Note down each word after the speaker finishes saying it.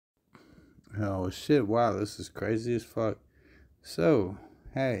Oh shit! Wow, this is crazy as fuck. So,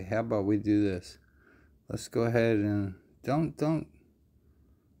 hey, how about we do this? Let's go ahead and don't.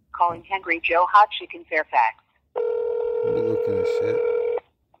 Calling Henry Joe Hot Chicken Fairfax. Be looking at shit.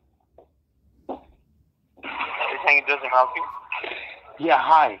 You're saying it doesn't help you? Yeah.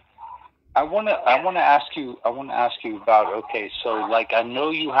 Hi. I wanna ask you about, okay, so like I know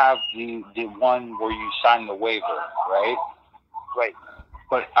you have the one where you sign the waiver, right? Right.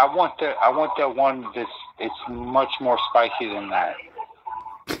 But I want that one it's much more spicy than that.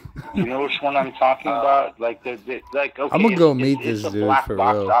 You know which one I'm talking about? Like like, okay, I'm gonna go meet this it's a dude black for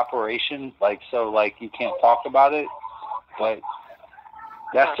box real. operation, like, so like you can't talk about it, but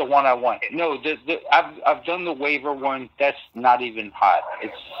that's the one I want. No, I've done the waiver one. That's not even hot.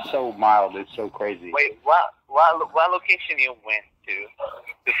 It's so mild. It's so crazy. Wait, what location you went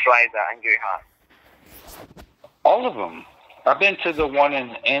to try the Angry Hot? All of them. I've been to the one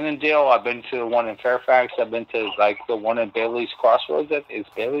in Annandale. I've been to the one in Fairfax. I've been to like the one in Bailey's Crossroads. It's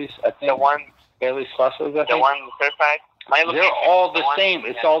Bailey's, I think. The one Bailey's Crossroads. I think. The one in Fairfax. They're all the same.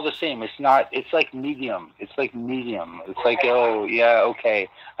 It's all the same. It's not. It's like medium. It's like medium. It's like, oh yeah, okay.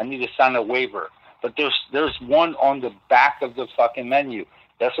 I need to sign a waiver. But there's one on the back of the fucking menu.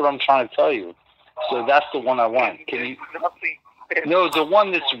 That's what I'm trying to tell you. So that's the one I want. Can you? No, the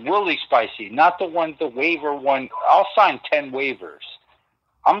one that's really spicy, not the waiver one. I'll sign 10 waivers.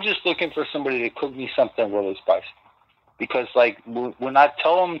 I'm just looking for somebody to cook me something really spicy. Because, like, when I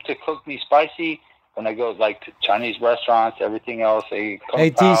tell them to cook me spicy, when I go, like, to Chinese restaurants, everything else, they come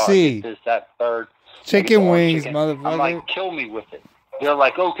ATC. this, that, third. Chicken wings, motherfucker. I'm like, kill me with it. They're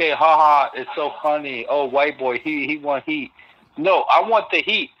like, okay, haha, it's so funny. Oh, white boy, he want heat. No, I want the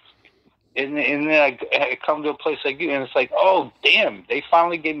heat. And then I come to a place like you, and it's like, oh, damn, they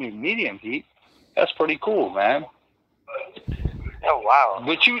finally gave me medium heat. That's pretty cool, man. Oh, wow.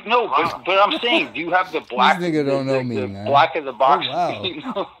 But but I'm saying, do you have the black? This nigga don't know me, the man. black of the box, Oh, wow. you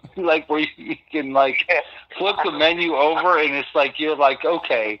know, like where you can like flip the menu over, and it's like you're like,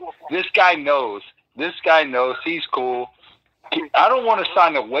 okay, this guy knows. This guy knows. He's cool. I don't want to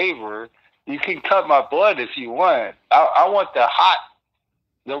sign a waiver. You can cut my blood if you want. I want the hot.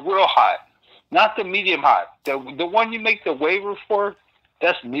 The real hot, not the medium hot. The one you make the waiver for,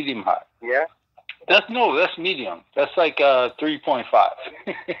 that's medium hot. Yeah. That's medium. That's like 3.5.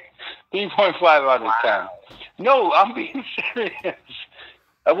 3.5 out of 10. No, I'm being serious.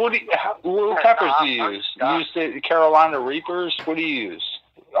 What peppers do you use? You use the Carolina Reapers? What do you use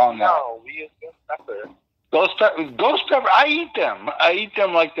on that? No, we use ghost pepper. Ghost pepper. I eat them. I eat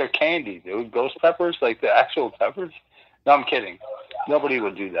them like they're candy, dude. Ghost peppers, like the actual peppers. No, I'm kidding. Nobody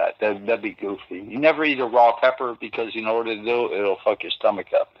would do that. That'd be goofy. You never eat a raw pepper because you know what it'll do? It'll fuck your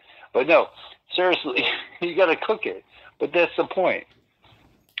stomach up. But no, seriously, you got to cook it. But that's the point.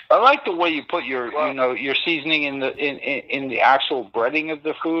 I like the way you put your your seasoning in the actual breading of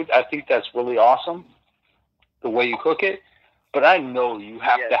the food. I think that's really awesome. The way you cook it. But I know you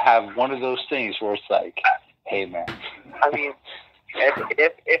have to have one of those things where it's like, hey man. I mean,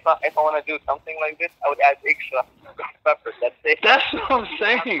 if I want to do something like this, I would add extra peppers. That's it. That's what I'm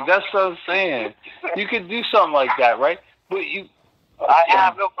saying. That's what I'm saying. You could do something like that, right? But I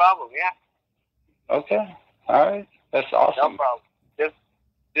have no problem. Yeah. Okay. All right. That's awesome. No problem.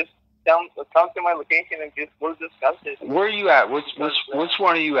 Just come to my location and we'll discuss it. Where are you at? Which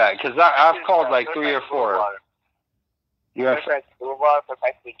one are you at? Because I've called like 3 or 4. You're at Boulevard,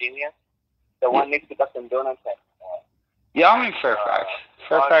 Fairfax, Virginia. The one next to Dunkin' Donuts. Yeah, I'm in Fairfax.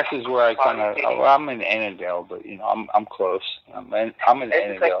 Fairfax is where I kind of. Well, I'm in Annandale, but I'm close. I'm in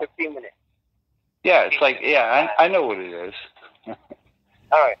Annandale. It's like 15 minutes. Yeah, it's like I know what it is.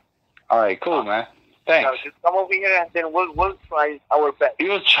 All right, cool, man. Thanks. No, just come over here and then we'll try our best.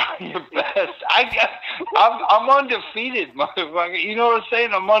 You'll try your best. I'm undefeated, motherfucker. You know what I'm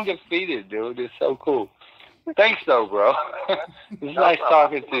saying? I'm undefeated, dude. It's so cool. Thanks, though, bro. It's nice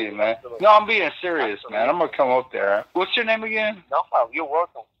talking to you, man. No, I'm being serious, man. I'm gonna come up there. What's your name again? No problem. You're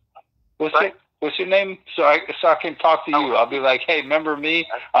welcome. What's your name? So I can talk to you. I'll be like, hey, remember me?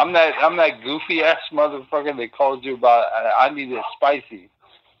 I'm that goofy ass motherfucker that called you about. I need it spicy.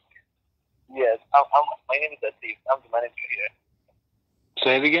 Yes, my name is Atif. I'm the manager here.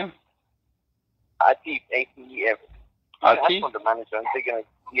 Say it again. Atif, A-T-E-F. Atif? I'm the manager. I'm thinking,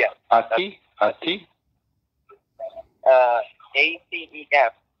 yeah. Atif? Atif?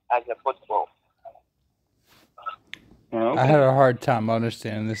 A-T-E-F as a football. Okay. I had a hard time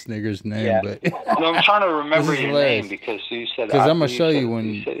understanding this nigger's name, but no, I'm trying to remember your name because you said. Because I'm gonna show you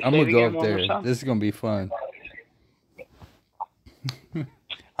when I'm gonna go up there. This is gonna be fun.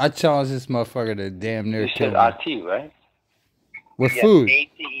 I challenge this motherfucker to damn near kill me. You said AT, right? With food.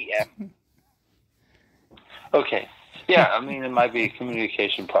 A-T-E-F. Okay. Yeah, I mean, it might be a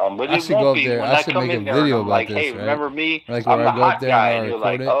communication problem, but I it should go won't up be. there. When I should come make a in there video and I'm about like, this, hey, right? remember me? Like I'm where the I go up hot there guy. and I And you're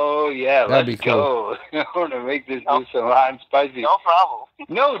like, record it. oh, yeah, That'd be let's cool. go. I want to make this do some hot and spicy. No problem.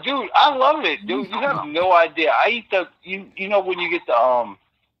 No, dude, I love it, dude. You have no idea. I eat the, you know, when you get the,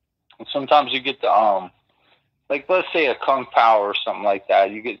 sometimes you get the, like, let's say a Kung Pao or something like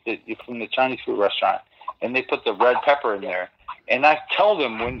that. You get from the Chinese food restaurant, and they put the red pepper in there. And I tell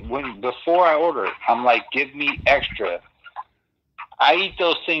them before I order it, I'm like, give me extra. I eat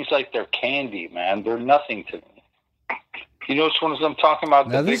those things like they're candy, man. They're nothing to me. You know which ones I'm talking about?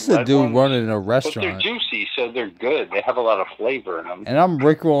 Now, the this big is a red dude ones? running a But they're restaurant. juicy, so they're good. They have a lot of flavor in them. And I'm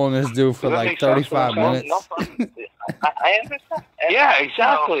rickrolling this dude for Does that like make sense? 35 No, minutes. No problem. I understand. Yeah,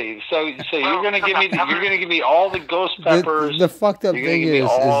 exactly. So you're gonna give me all the ghost peppers. The fucked up You're gonna thing give me is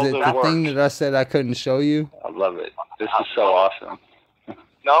all that the the thing works. that I said I couldn't show you. I love it. This is so awesome.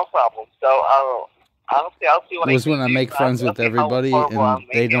 No problem. So honestly, I'll see what Was I when can I do. make friends with I'll see how everybody horrible I'm and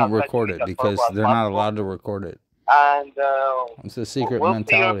they making. don't I'll try to record make it as because horrible as they're not possible. allowed to record it. And It's a secret we'll see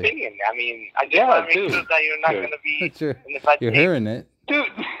your mentality. opinion. I mean, I just Yeah, want to make dude. sure that you're not Dude. going to be But you're, in the bad you're shape. hearing it. Dude,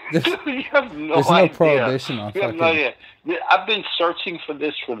 There's- you have no There's no idea. prohibition on You have no fucking. idea. I've been searching for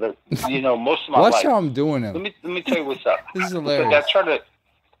this for most of my Watch life. how I'm doing Let him. me tell you what's up. This is Because hilarious.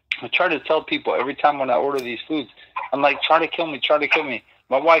 I try to tell people every time when I order these foods, I'm like, try to kill me, try to kill me.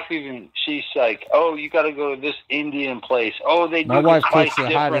 My wife she's like, oh, you got to go to this Indian place. Oh, they do My the wife spice cooks the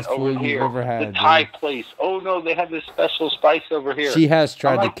different hottest over food you've here. ever had, The Thai dude. place. Oh no, they have this special spice over here. She has I'm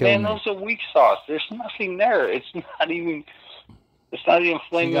tried like, to kill man, me. those are weak sauce. There's nothing there. It's not even She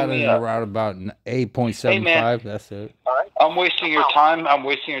flaming got me it up. around about 8.75. Hey, man. That's it. All right? I'm wasting your time. I'm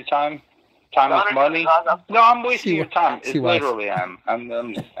wasting your time. Time is money. No, I'm wasting your time. It's literally I'm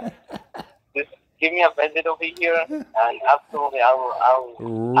just saying. Give me a visit over here, and absolutely,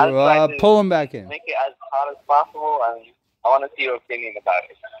 I'll try to Pull him back in. make it as hot as possible, and I want to see your opinion about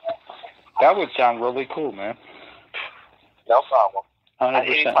it. That would sound really cool, man. No problem. At 100%.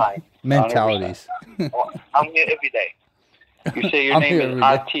 any time. Mentalities. I'm here every day. You say your I'm name here is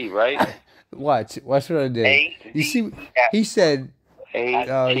every IT, right? Watch what I did. You see, he said,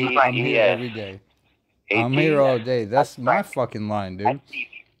 I'm here every day. I'm here all day. That's my fucking line, dude.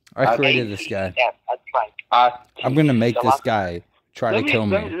 I created this guy. Yeah, that's fine. I'm gonna make this guy try to kill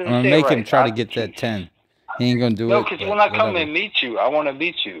me. I'm gonna make him try to get that 10. He ain't gonna do No, it. because but when I come whatever. and meet you, I want to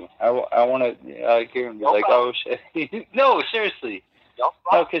meet you. I want to hear and be like, oh, shit. No, seriously. No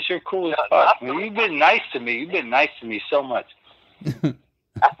No, because you're cool as fuck. Man, you've been nice to me. You've been nice to me so much.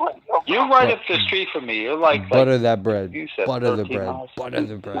 You're right up the street from me. You're like Butter that bread. You said Butter the 13 bread. miles. Butter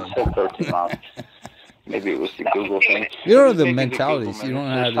the You bread. said 13 miles. Maybe it was the Google thing. You don't know the Maybe mentalities. Google, You don't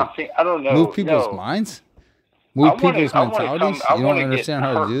man. know There's how to something- I don't know. move people's No. minds. I Move wanna- people's I wanna mentalities. come- I You don't wanna understand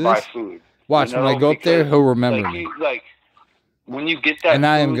get how to do hurt by this. food, Watch, you when I know, go up there, because, he'll remember like, me. When you get that And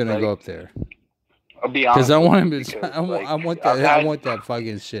I am food, gonna like, go up there. I'll be honest. Because I want him with to. you, because, I like, want I've that. I had- want that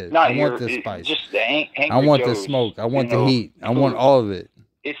fucking shit. not I your- want the it- spice. Just the I want the Joe's, smoke. I want you know, the heat. I want food. all of it.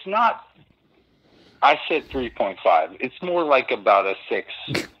 It's not. I said 3.5. It's more like about a 6.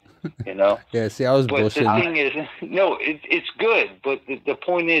 You know. Yeah. See, I was But the bullshitting. thing is, no, it's good. But the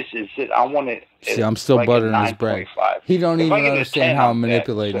point is that I want it. See, I'm still like a buttering his bread. 9.5. He don't If I even get a understand 10, how I'm I'm dead.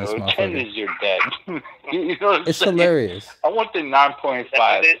 manipulating this So 10 motherfucker. is you're dead. You know what I'm It's saying? hilarious. I want the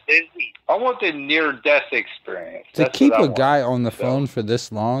 9.5. There's heat. I want the near-death experience. To That's keep what I a want. guy on the So- phone for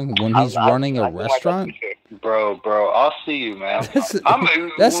this long when he's running a I'll do my best restaurant, for sure. Bro, I'll see you, man. That's a-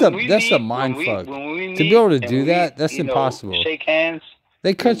 I'm- that's when a- we that's a meet- mind when fuck. when we To be meet able to and do we, that, that's you know, impossible. shake hands.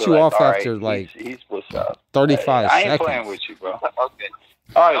 they cut you'll you be off all right, after like he's what's up. 35 I ain't seconds. playing with you, bro. Okay.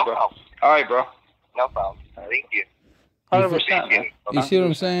 All right, No bro. problem. All right, bro. No problem. Thank you. 100%, man. You see what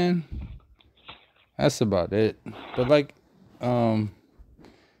I'm saying? That's about it. But like, I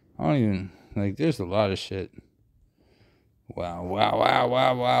don't even like. There's a lot of shit.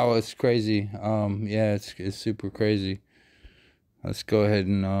 Wow! It's crazy. Yeah, it's super crazy. Let's go ahead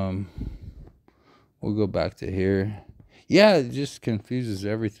and we'll go back to here. Yeah, it just confuses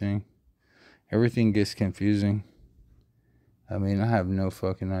everything. Everything gets confusing. I mean, I have no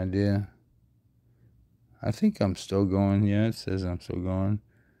fucking idea. I think I'm still going. Yeah, it says I'm still going.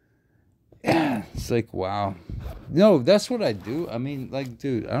 Yeah, it's like, wow. No, that's what I do. I mean, like,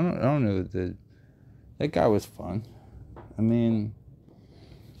 dude, I don't know. That guy was fun. I mean,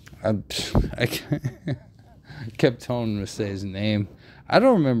 I kept telling him to say his name. I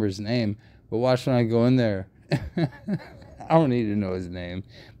don't remember his name, but watch when I go in there. I don't need to know his name,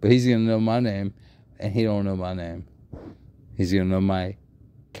 but he's gonna know my name, and he don't know my name. He's gonna know my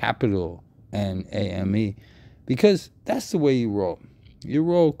capital and AME, because that's the way you roll. You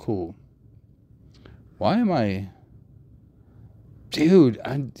roll cool. Why am I... Dude,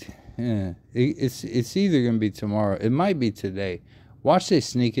 it's either going to be tomorrow. It might be today. Watch they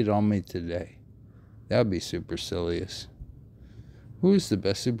sneak it on me today. That would be supercilious. Who is the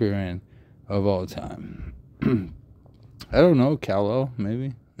best Superman of all time? I don't know. Kal-El,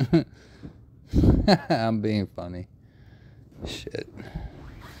 maybe? I'm being funny. Shit.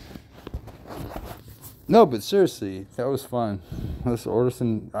 No, but seriously, that was fun. Let's order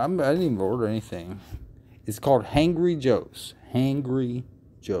some... I didn't even order anything. It's called Hangry Joe's. Hangry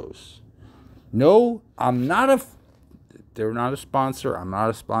Joe's. No, I'm not a... They're not a sponsor. I'm not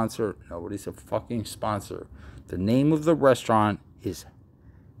a sponsor. Nobody's a fucking sponsor. The name of the restaurant is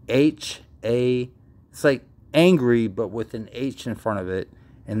H-A... It's like angry, but with an H in front of it.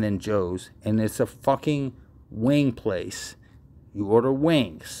 And then Joe's. And it's a fucking wing place. You order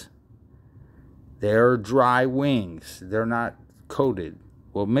wings. They're dry wings. They're not coated.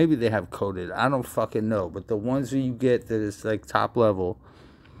 Well, maybe they have coated. I don't fucking know. But the ones that you get that is like top level,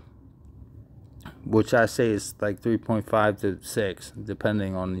 which I say is like 3.5 to 6,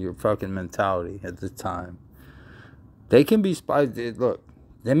 depending on your fucking mentality at the time. They can be spicy. Look,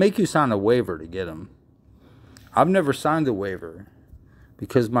 they make you sign a waiver to get them. I've never signed a waiver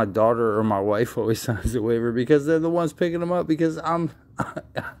because my daughter or my wife always signs a waiver because they're the ones picking them up because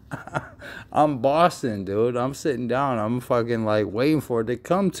I'm Boston, dude. I'm sitting down. I'm fucking like waiting for it to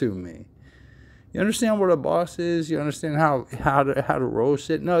come to me. You understand what a boss is? You understand how to roll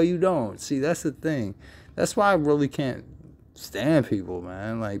shit? No, you don't. See, that's the thing. That's why I really can't stand people,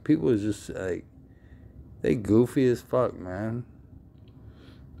 man. Like, people is just like, they goofy as fuck, man.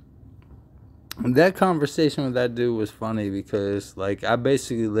 And that conversation with that dude was funny because, like, I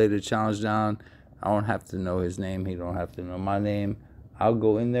basically laid a challenge down. I don't have to know his name. He don't have to know my name. I'll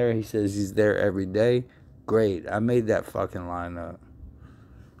go in there. He says he's there every day. Great. I made that fucking line up.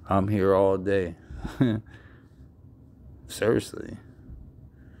 I'm here all day. Seriously.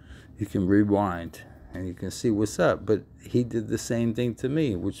 You can rewind and you can see what's up. But he did the same thing to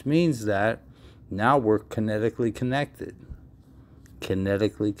me, which means that now we're kinetically connected.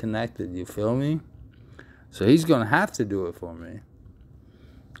 Kinetically connected. You feel me? So he's going to have to do it for me.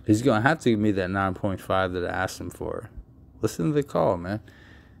 He's going to have to give me that 9.5 that I asked him for. Listen to the call, man.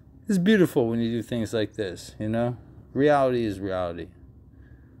 It's beautiful when you do things like this, you know? Reality is reality.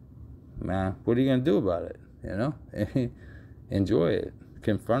 Man, what are you going to do about it, you know? Enjoy it.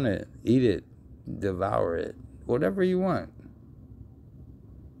 Confront it. Eat it. Devour it. Whatever you want.